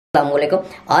अस्सलाम वालेकुम।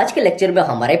 आज के लेक्चर में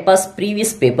हमारे पास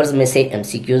प्रीवियस पेपर्स में से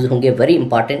एमसीक्यूज होंगे। वेरी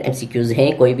इंपॉर्टेंट एमसीक्यूज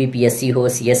हैं। कोई भी पीएससी हो,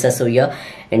 सीएसएस हो या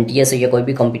एनटीएस हो या कोई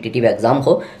भी कॉम्पिटिटिव एग्जाम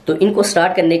हो, तो इनको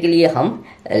स्टार्ट करने के लिए हम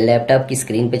लैपटॉप की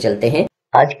स्क्रीन पे चलते हैं।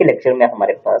 आज के लेक्चर में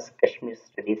हमारे पास कश्मीर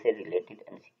स्टडी से रिलेटेड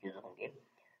एमसीक्यूज होंगे।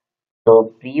 तो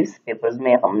प्रीवियस पेपर्स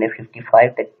में हमने 55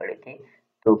 तक पढ़े थे।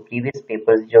 तो प्रीवियस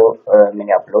पेपर्स जो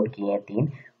मैंने अपलोड किए हैं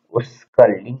 3, उसका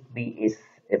लिंक भी इस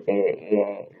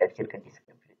लेक्चर के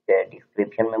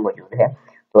डिस्क्रिप्शन में मौजूद है।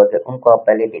 तो अगर उनको आप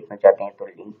पहले देखना चाहते हैं तो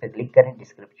लिंक पे क्लिक करें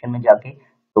डिस्क्रिप्शन में जाके,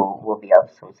 तो वो भी आप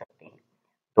सुन सकते हैं।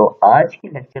 तो आज के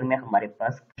लेक्चर में हमारे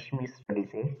पास कश्मीर स्टडी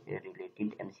से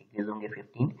रिलेटेड एमसीक्यूज होंगे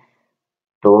 15।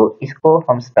 तो इसको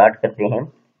हम स्टार्ट करते हैं।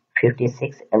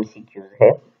 56 एमसीक्यूज है।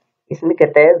 इसमें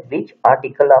कहता है which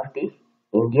article of the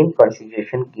Indian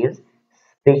constitution gives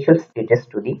special status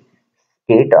to the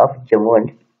state of Jammu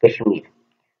and Kashmir.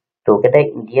 तो कहता है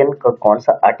इंडियन का कौन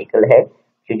सा आर्टिकल है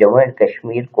जो जम्मू एंड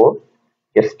कश्मीर को,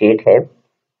 जो स्टेट है,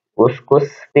 उसको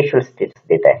स्पेशल स्टेटस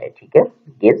देता है। ठीक है,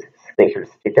 गिव्स स्पेशल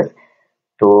स्टेटस।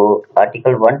 तो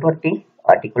आर्टिकल 120,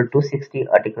 आर्टिकल 260,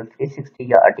 आर्टिकल 360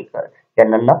 या आर्टिकल या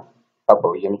नन ऑफ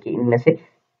अबव, यानी कि इनमें से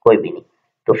कोई भी नहीं।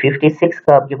 तो 56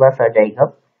 का आपके पास आ जाएगा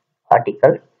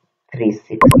आर्टिकल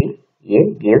 360। ये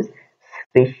gives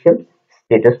special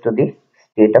status to the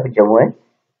state of Jammu and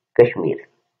Kashmir.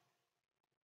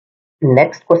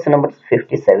 Next question number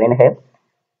 57 है।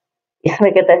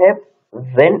 इसमें कहता है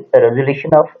when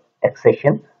resolution of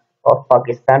acceleration of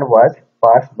Pakistan was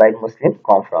passed by Muslim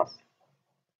conference,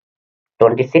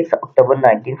 26 अक्टूबर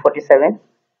 1947,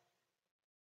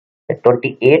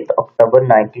 28 अक्टूबर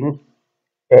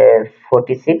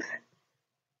 1946,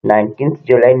 19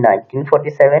 जुलाई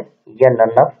 1947 या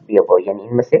नन ऑफ द अबव, यानी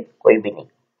इनमें से कोई भी नहीं।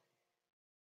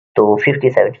 तो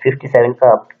 57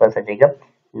 का आपके पास आ जाएगा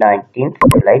 19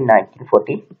 जुलाई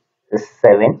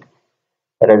 1947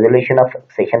 resolution of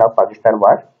accession of Pakistan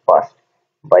was passed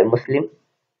by Muslim।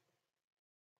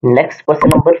 Next question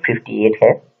number 58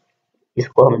 है।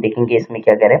 इसको हम देखेंगे इसमें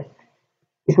क्या कह रहा है।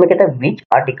 इसमें कहता है which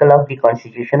article of the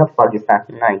constitution of Pakistan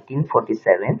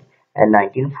 1947 and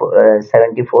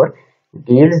 1974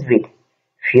 deals with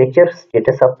future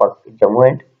status of Jammu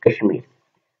and Kashmir.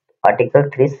 Article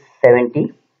 370,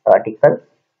 article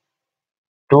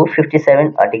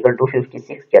 257, article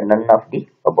 256 या नन ऑफ द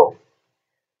अबव।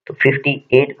 तो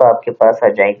 58 का आपके पास आ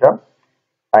जाएगा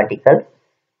आर्टिकल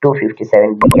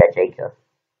 257 भी आ जाएगा।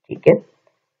 ठीक है,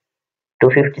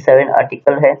 257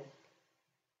 आर्टिकल है।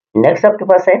 नेक्स्ट आपके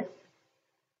पास है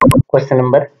क्वेश्चन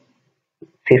नंबर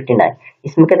 59।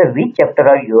 इसमें कहता है विच chapter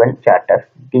of UN charter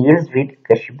deals with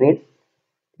Kashmir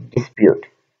dispute.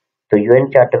 तो यूएन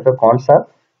चार्टर का कौन सा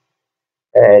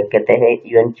कहते हैं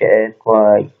यूएन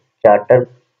चार्टर,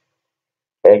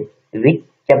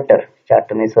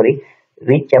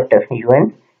 विच चैप्टर यूएन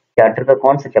चार्टर का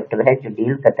कौन सा चैप्टर है जो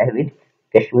डील करता है विद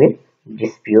कश्मीर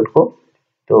डिस्प्यूट को।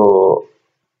 तो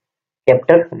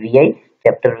chapter VI,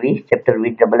 chapter we, chapter we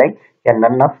double आई या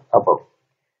नन ऑफ अबव।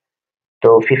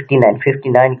 तो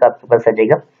 59 का आपके पास आ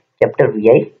जाएगा chapter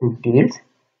VI deals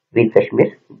with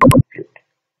Kashmir dispute.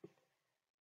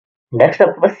 Next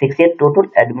आपके पास 68 total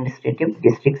administrative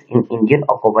districts in Indian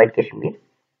occupied Kashmir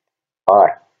और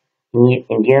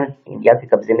इंडिया के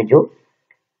कब्जे में जो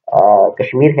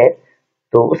कश्मीर है,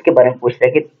 तो उसके बारे में पूछ रहा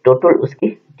है कि टोटल उसकी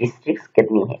डिस्ट्रिक्ट्स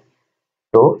कितनी है।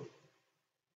 तो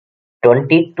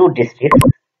 22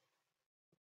 डिस्ट्रिक्ट्स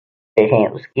हैं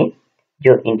उसकी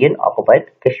जो इंडियन ऑक्युपाइड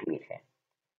कश्मीर है।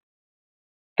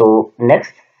 तो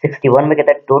नेक्स्ट 61 में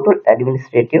कहता है total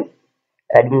administrate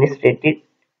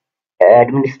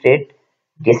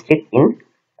district in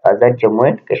Azad Jammu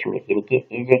and Kashmir, यानी कि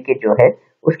एजे के जो है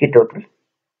उसकी टोटल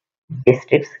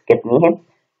डिस्ट्रिक्ट्स कितनी है।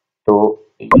 तो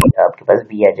ये आपके पास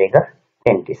भी आ जाएगा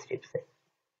 10 डिस्ट्रिक्ट्स है।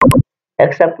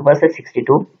 नेक्स्ट आपके पास है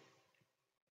 62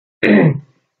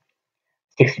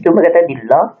 में कहता है the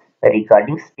law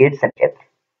regarding state subject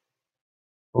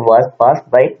was passed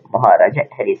by महाराजा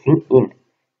हरि सिंह इन।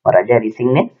 महाराजा हरि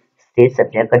सिंह ने स्टेट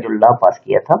सब्जेक्ट का जो लॉ पास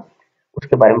किया था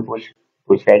उसके बारे में पूछ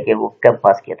रहा है कि वो कब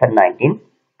पास किया था,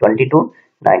 1922,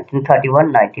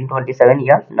 1931, 1927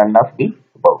 या नन ऑफ द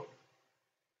अबव।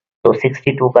 तो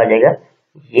 62 का आ जाएगा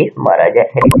ये महाराजा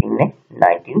हरि सिंह ने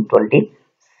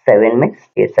 1927 में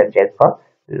स्टेट सब्जेक्ट का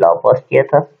लॉ पास किया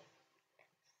था,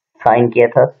 साइन किया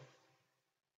था।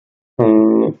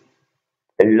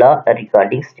 Law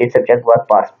regarding state subject was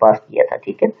पास किया था।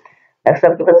 ठीक है, नेक्स्ट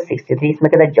आपके पास 63। इसमें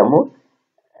कहता है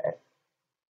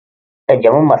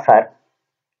जम्मू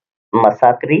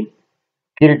मसाकरी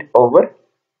किल्ड ओवर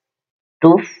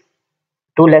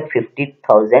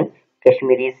 250,000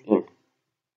 कश्मीरीज इन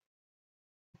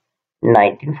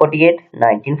 1948,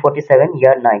 1947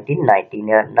 या 1919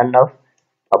 या नन ऑफ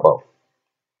अबव।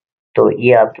 तो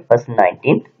ये आपके पास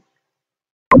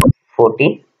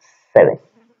 1947।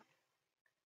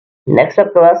 नेक्स्ट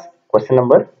आपके पास क्वेश्चन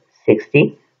नंबर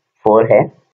 64 है।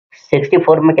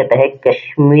 64 में कहता है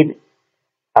कश्मीर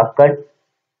अक्कड़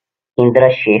इंदिरा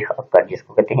शेख अक्कड़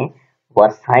जिसको कहते हैं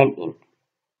was signed in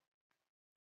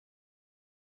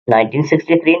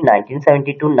 1963,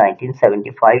 1972,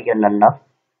 1975 या none of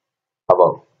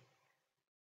above।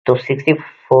 तो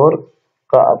 64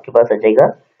 का आपके पास आ जाएगा,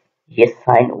 ये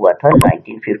साइन हुआ था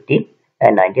 1950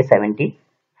 एंड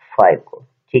 1975 को,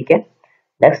 ठीक है।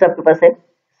 नेक्स्ट आपके पास है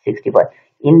 65।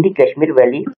 In the Kashmir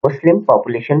valley Muslim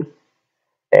population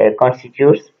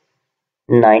constitutes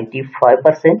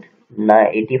 95%,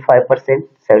 85%,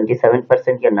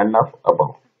 77% या नन ऑफ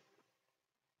अबव।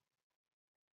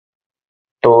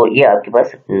 तो ये आपके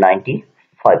पास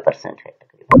 95% है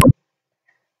तकरीबन।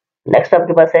 नेक्स्ट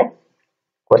आपके पास है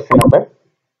क्वेश्चन नंबर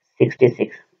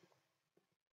 66।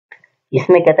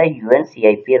 इसमें कहता है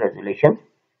यूएनसीआईपी resolution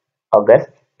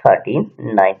August 13,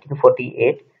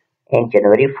 1948 and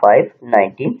January 5,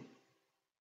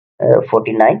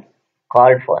 1949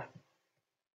 called for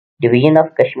division of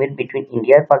Kashmir between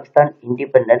India and Pakistan,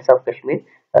 independence of Kashmir,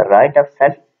 right of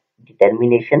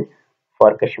self-determination for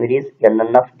Kashmiris या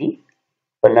none of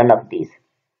these।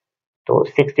 तो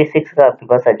 66 का आपके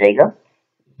पास आ जाएगा,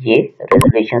 ये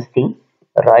रेजोल्यूशंस थी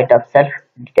right of self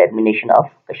determination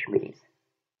of Kashmiris.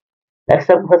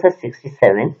 Next आपके पास है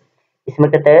 67।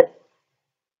 इसमें कहता है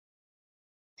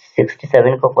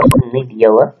 67 को क्वेश्चन नहीं दिया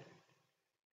हुआ,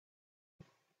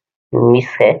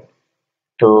 मिस है,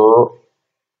 तो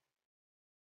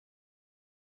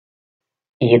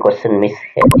ये क्वेश्चन मिस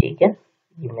है, ठीक है,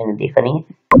 ये मैंने देखा नहीं है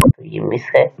तो ये मिस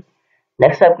है।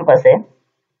 नेक्स्ट आपके पास है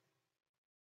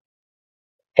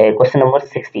क्वेश्चन नंबर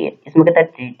 68। इसमें कहता है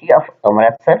treaty of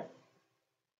Amritsar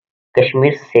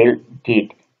Kashmir sale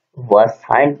deed was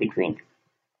signed between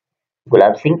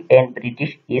Gulab Singh and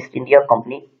British east India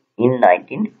company in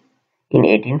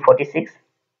 1846,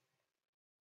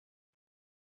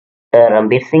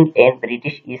 Ranbir Singh and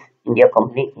British East India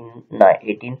Company in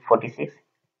 1846,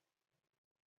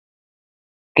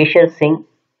 Kishore Singh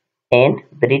and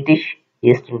British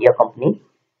East India Company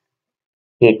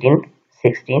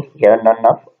 1816 या none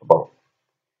of above।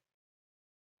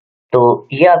 तो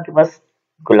ये आपके पास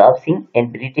Gulab Singh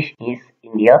and British east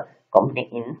India company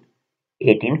इन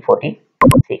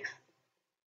 1846,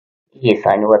 ये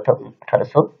sign हुआ था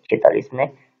 1846 में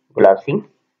Gulab Singh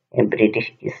and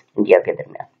British east India के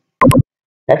दरमियान।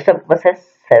 नेक्स्ट आपके पास है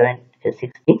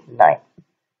 69।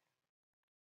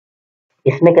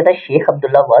 इसमें कहता है Sheikh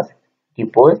Abdullah was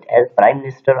deposed as prime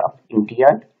minister of India,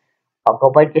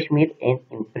 occupied Kashmir and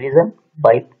imprison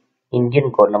by Indian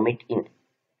government in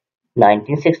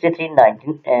 1963,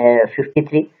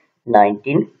 1953,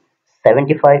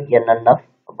 1975 या नन ऑफ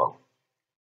अबव।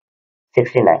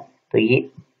 69, तो ये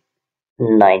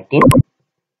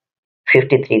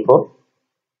 1953 को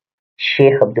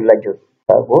शेख अब्दुल्ला जो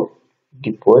था वो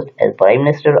deposed as prime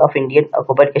minister of Indian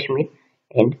occupied Kashmir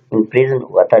and imprison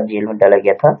हुआ था, जेल में डाला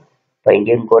गया था बाय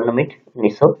इंडियन गवर्नमेंट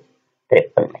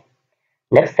 1953 में।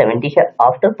 नेक्स्ट 70 है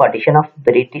after partition of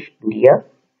British India,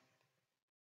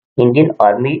 Indian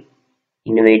army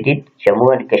invaded Jammu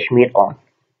and Kashmir on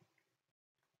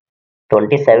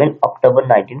 27 October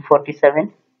 1947,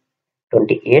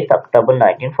 28 October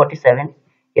 1947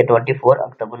 या 24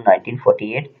 October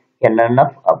 1948 या none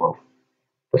of above।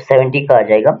 तो 70 का आ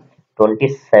जाएगा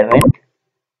 27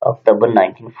 अक्टूबर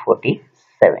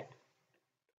 1947।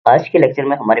 आज के लेक्चर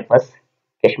में हमारे पास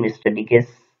कश्मीर स्टडी के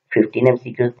 15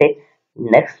 MCQs थे।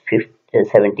 नेक्स्ट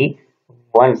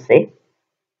 71 से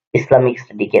इस्लामिक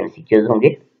स्टडी के MCQs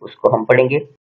होंगे, उसको हम पढ़ेंगे।